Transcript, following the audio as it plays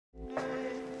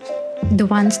The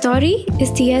One Story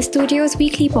is TS Studios'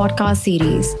 weekly podcast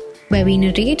series, where we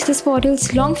narrate this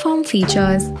portal's long-form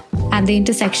features at the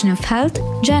intersection of health,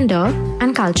 gender,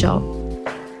 and culture.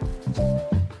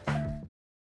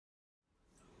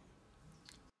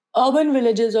 Urban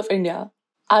villages of India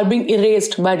are being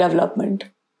erased by development.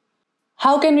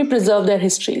 How can we preserve their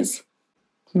histories?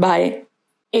 By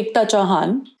Ekta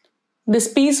Chauhan. This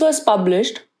piece was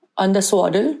published on the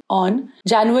Swaddle on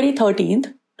January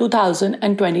 13th,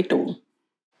 2022.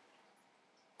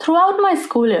 Throughout my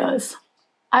school years,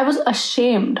 I was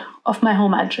ashamed of my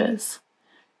home address.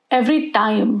 Every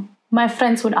time my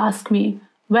friends would ask me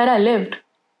where I lived,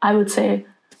 I would say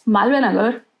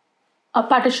Malvinagar, a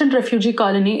partitioned refugee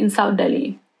colony in South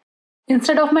Delhi,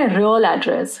 instead of my real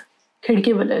address,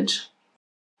 Khidki village.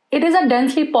 It is a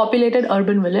densely populated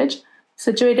urban village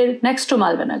situated next to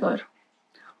Malvinagar.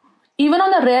 Even on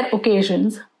the rare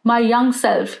occasions, my young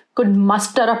self could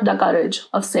muster up the courage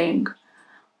of saying,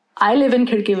 I live in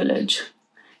Khidki village.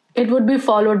 It would be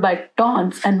followed by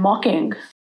taunts and mocking.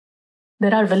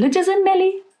 There are villages in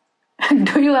Delhi?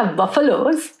 Do you have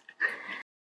buffaloes?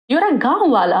 You're a gaon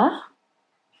wala?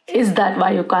 Is that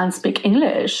why you can't speak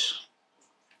English?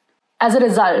 As a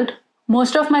result,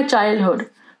 most of my childhood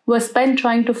was spent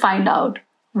trying to find out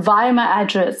why my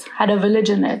address had a village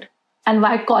in it and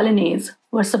why colonies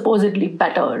were supposedly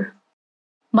better.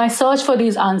 My search for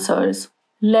these answers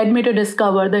led me to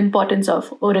discover the importance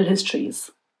of oral histories.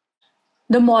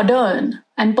 The modern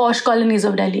and posh colonies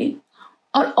of Delhi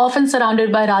are often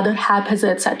surrounded by rather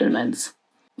haphazard settlements,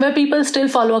 where people still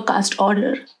follow a caste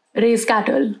order, raise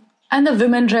cattle, and the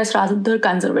women dress rather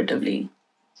conservatively.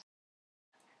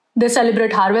 They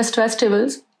celebrate harvest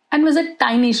festivals and visit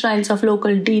tiny shrines of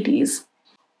local deities,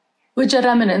 which are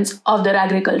remnants of their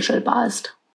agricultural past.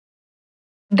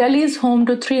 Delhi is home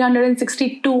to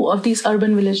 362 of these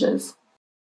urban villages,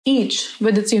 each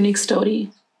with its unique story.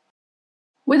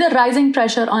 With the rising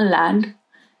pressure on land,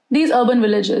 these urban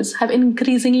villages have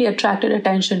increasingly attracted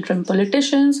attention from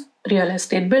politicians, real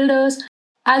estate builders,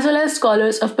 as well as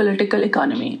scholars of political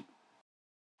economy.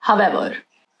 However,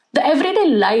 the everyday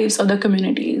lives of the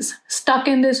communities stuck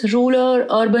in this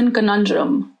rural-urban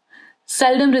conundrum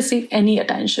seldom receive any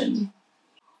attention.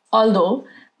 Although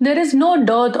there is no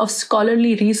dearth of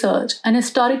scholarly research and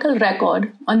historical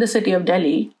record on the city of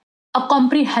Delhi, a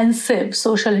comprehensive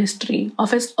social history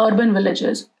of its urban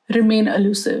villages remain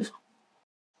elusive.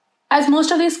 As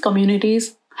most of these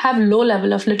communities have low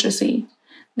level of literacy,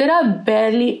 there are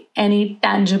barely any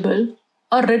tangible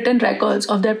or written records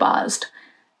of their past,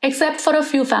 except for a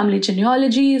few family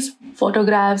genealogies,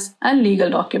 photographs, and legal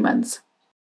documents.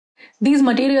 These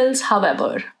materials,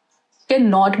 however,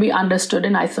 cannot be understood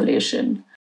in isolation,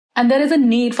 and there is a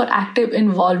need for active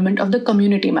involvement of the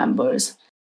community members,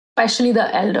 especially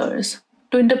the elders,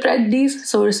 to interpret these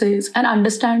sources and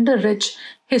understand the rich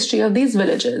history of these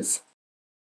villages.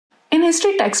 In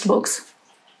history textbooks,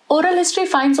 oral history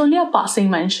finds only a passing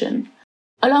mention,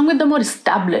 along with the more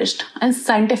established and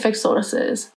scientific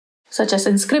sources, such as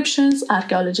inscriptions,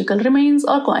 archaeological remains,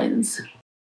 or coins.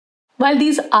 While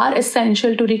these are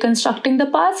essential to reconstructing the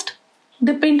past,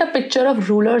 they paint a picture of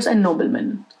rulers and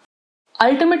noblemen,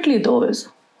 ultimately those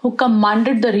who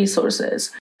commanded the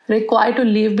resources required to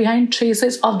leave behind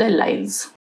traces of their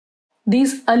lives.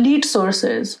 These elite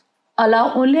sources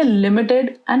allow only a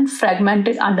limited and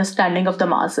fragmented understanding of the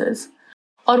masses,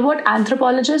 or what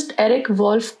anthropologist Eric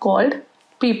Wolf called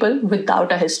people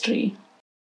without a history.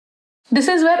 This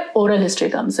is where oral history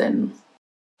comes in.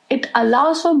 It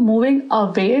allows for moving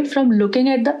away from looking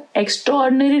at the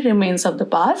extraordinary remains of the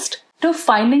past to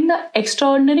finding the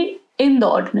extraordinary in the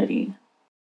ordinary.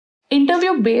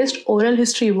 Interview-based oral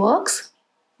history works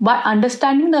by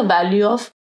understanding the value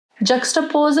of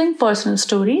juxtaposing personal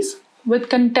stories with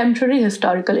contemporary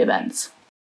historical events.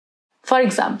 For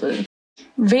example,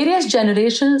 various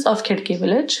generations of Khidki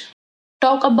village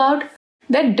talk about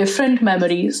their different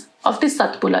memories of the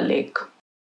Satpura Lake,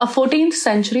 a 14th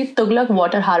century Tughlaq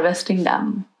water harvesting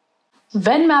dam.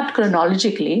 When mapped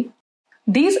chronologically,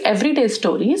 these everyday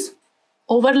stories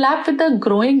overlap with the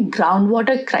growing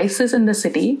groundwater crisis in the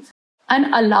city and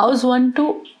allows one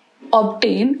to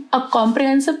obtain a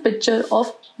comprehensive picture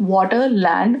of water,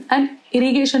 land, and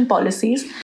irrigation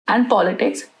policies and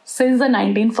politics since the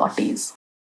 1940s.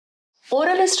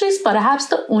 Oral history is perhaps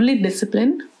the only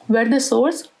discipline where the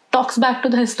source talks back to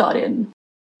the historian.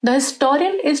 The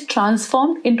historian is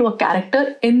transformed into a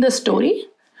character in the story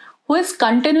who is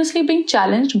continuously being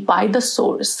challenged by the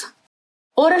source.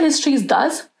 Oral histories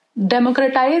thus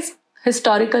democratize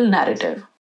historical narrative.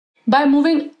 By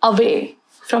moving away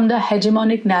from the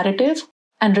hegemonic narrative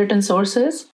and written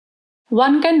sources,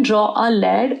 one can draw a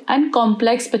layered and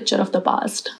complex picture of the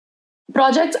past.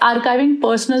 Projects archiving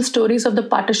personal stories of the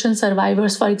partition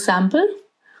survivors, for example,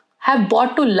 have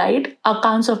brought to light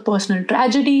accounts of personal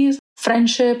tragedies,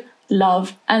 friendship,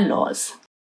 love, and loss.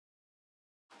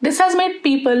 This has made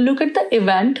people look at the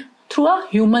event through a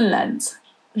human lens,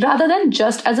 rather than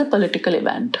just as a political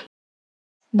event.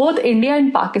 Both India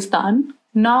and Pakistan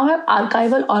now have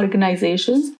archival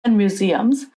organizations and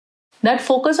museums that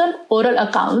focus on oral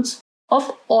accounts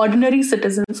of ordinary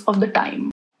citizens of the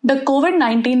time. The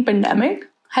COVID-19 pandemic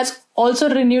has also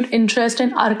renewed interest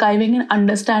in archiving and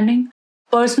understanding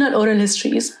personal oral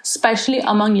histories, especially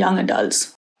among young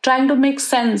adults, trying to make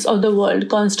sense of the world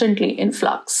constantly in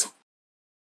flux.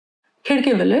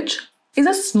 Khidki village is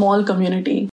a small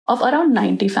community of around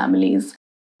 90 families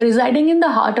residing in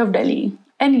the heart of Delhi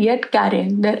and yet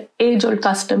carrying their age-old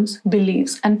customs,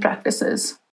 beliefs, and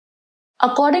practices.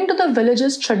 According to the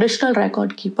village's traditional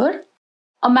record keeper,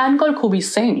 a man called Khubi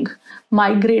Singh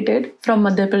migrated from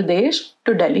Madhya Pradesh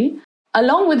to Delhi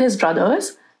along with his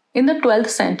brothers in the 12th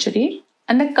century,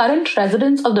 and the current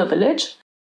residents of the village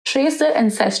trace their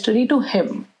ancestry to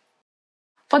him.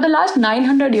 For the last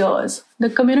 900 years, the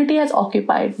community has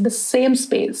occupied the same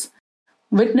space,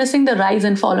 witnessing the rise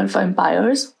and fall of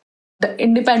empires, the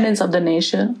independence of the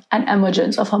nation, and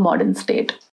emergence of a modern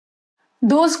state.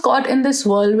 Those caught in this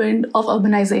whirlwind of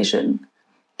urbanization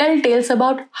tell tales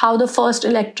about how the first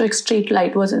electric street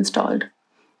light was installed,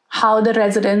 how the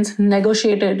residents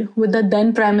negotiated with the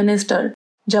then Prime Minister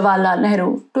Jawaharlal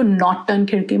Nehru to not turn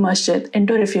Khidki Masjid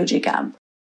into a refugee camp,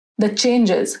 the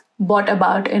changes brought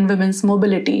about in women's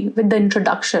mobility with the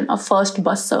introduction of first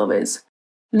bus service,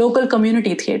 local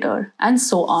community theatre, and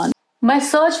so on. My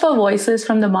search for voices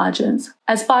from the margins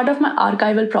as part of my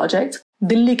archival project,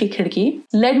 Dilli Ki Khidki,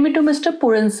 led me to Mr.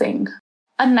 Puran Singh,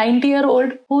 a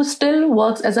 90-year-old who still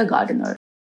works as a gardener.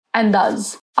 And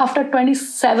thus, after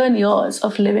 27 years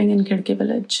of living in Khidki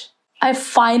village, I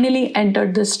finally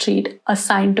entered the street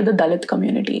assigned to the Dalit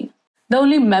community. The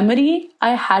only memory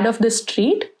I had of this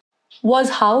street was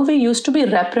how we used to be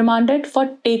reprimanded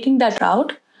for taking that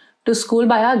route to school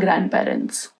by our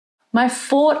grandparents. My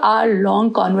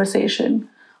 4-hour-long conversation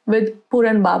with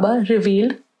Puran Baba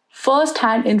revealed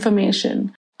first-hand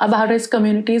information about his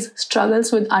community's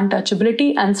struggles with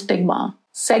untouchability and stigma,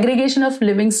 segregation of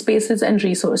living spaces and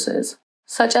resources,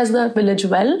 such as the village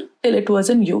well till it was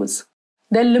in use,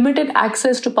 their limited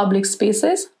access to public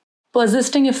spaces,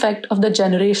 persisting effect of the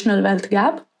generational wealth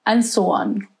gap, and so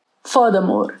on.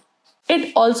 Furthermore,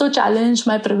 it also challenged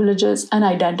my privileges and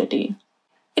identity.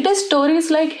 It is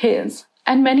stories like his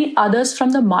and many others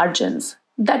from the margins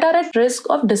that are at risk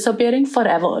of disappearing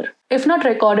forever, if not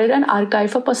recorded and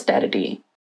archived for posterity.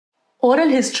 Oral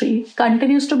history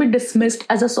continues to be dismissed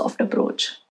as a soft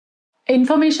approach.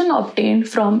 Information obtained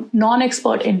from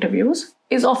non-expert interviews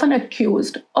is often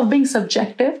accused of being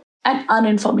subjective and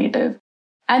uninformative,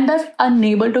 and thus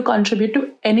unable to contribute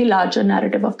to any larger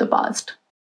narrative of the past.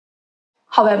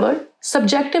 However,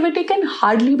 subjectivity can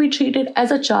hardly be treated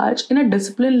as a charge in a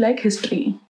discipline like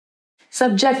history.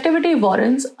 Subjectivity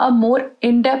warrants a more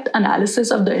in-depth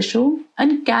analysis of the issue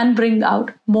and can bring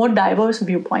out more diverse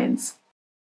viewpoints.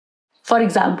 For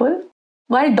example,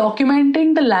 while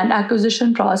documenting the land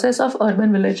acquisition process of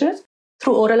urban villages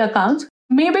through oral accounts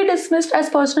may be dismissed as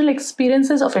personal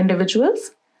experiences of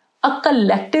individuals, a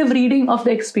collective reading of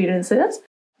the experiences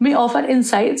may offer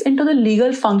insights into the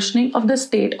legal functioning of the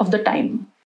state of the time.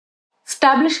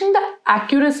 Establishing the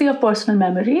accuracy of personal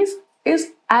memories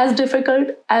is as difficult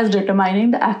as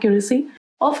determining the accuracy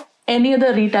of any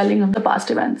other retelling of the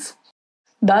past events.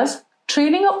 Thus,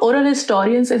 training of oral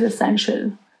historians is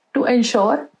essential to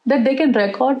ensure that they can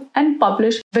record and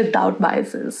publish without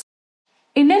biases.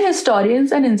 Indian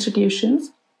historians and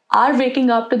institutions are waking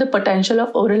up to the potential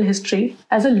of oral history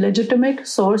as a legitimate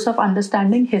source of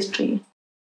understanding history.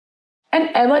 An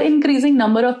ever-increasing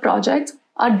number of projects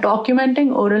are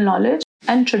documenting oral knowledge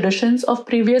and traditions of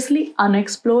previously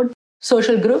unexplored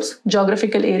social groups,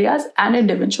 geographical areas, and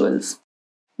individuals.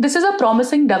 This is a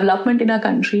promising development in a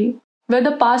country where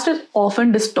the past is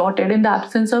often distorted in the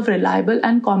absence of reliable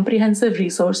and comprehensive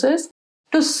resources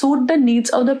to suit the needs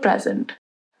of the present.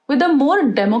 With a more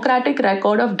democratic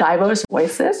record of diverse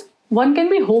voices, one can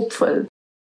be hopeful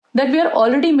that we are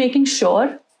already making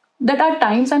sure that our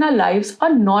times and our lives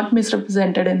are not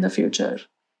misrepresented in the future.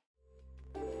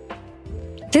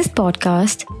 This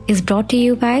podcast is brought to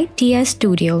you by TS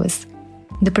Studios,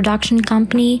 the production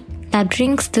company that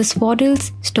brings the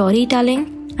swaddles,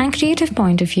 storytelling, and creative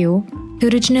point of view to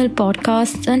original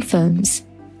podcasts and films.